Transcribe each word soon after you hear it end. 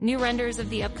New renders of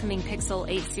the upcoming Pixel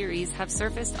 8 series have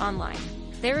surfaced online.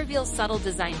 They reveal subtle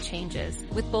design changes,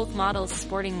 with both models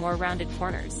sporting more rounded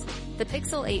corners. The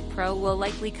Pixel 8 Pro will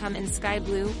likely come in sky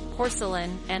blue,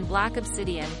 porcelain, and black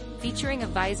obsidian, featuring a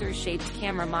visor-shaped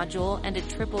camera module and a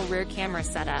triple rear camera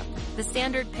setup. The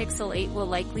standard Pixel 8 will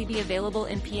likely be available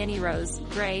in Peony Rose,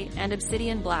 gray, and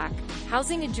Obsidian Black,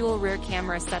 housing a dual rear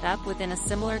camera setup within a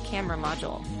similar camera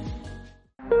module.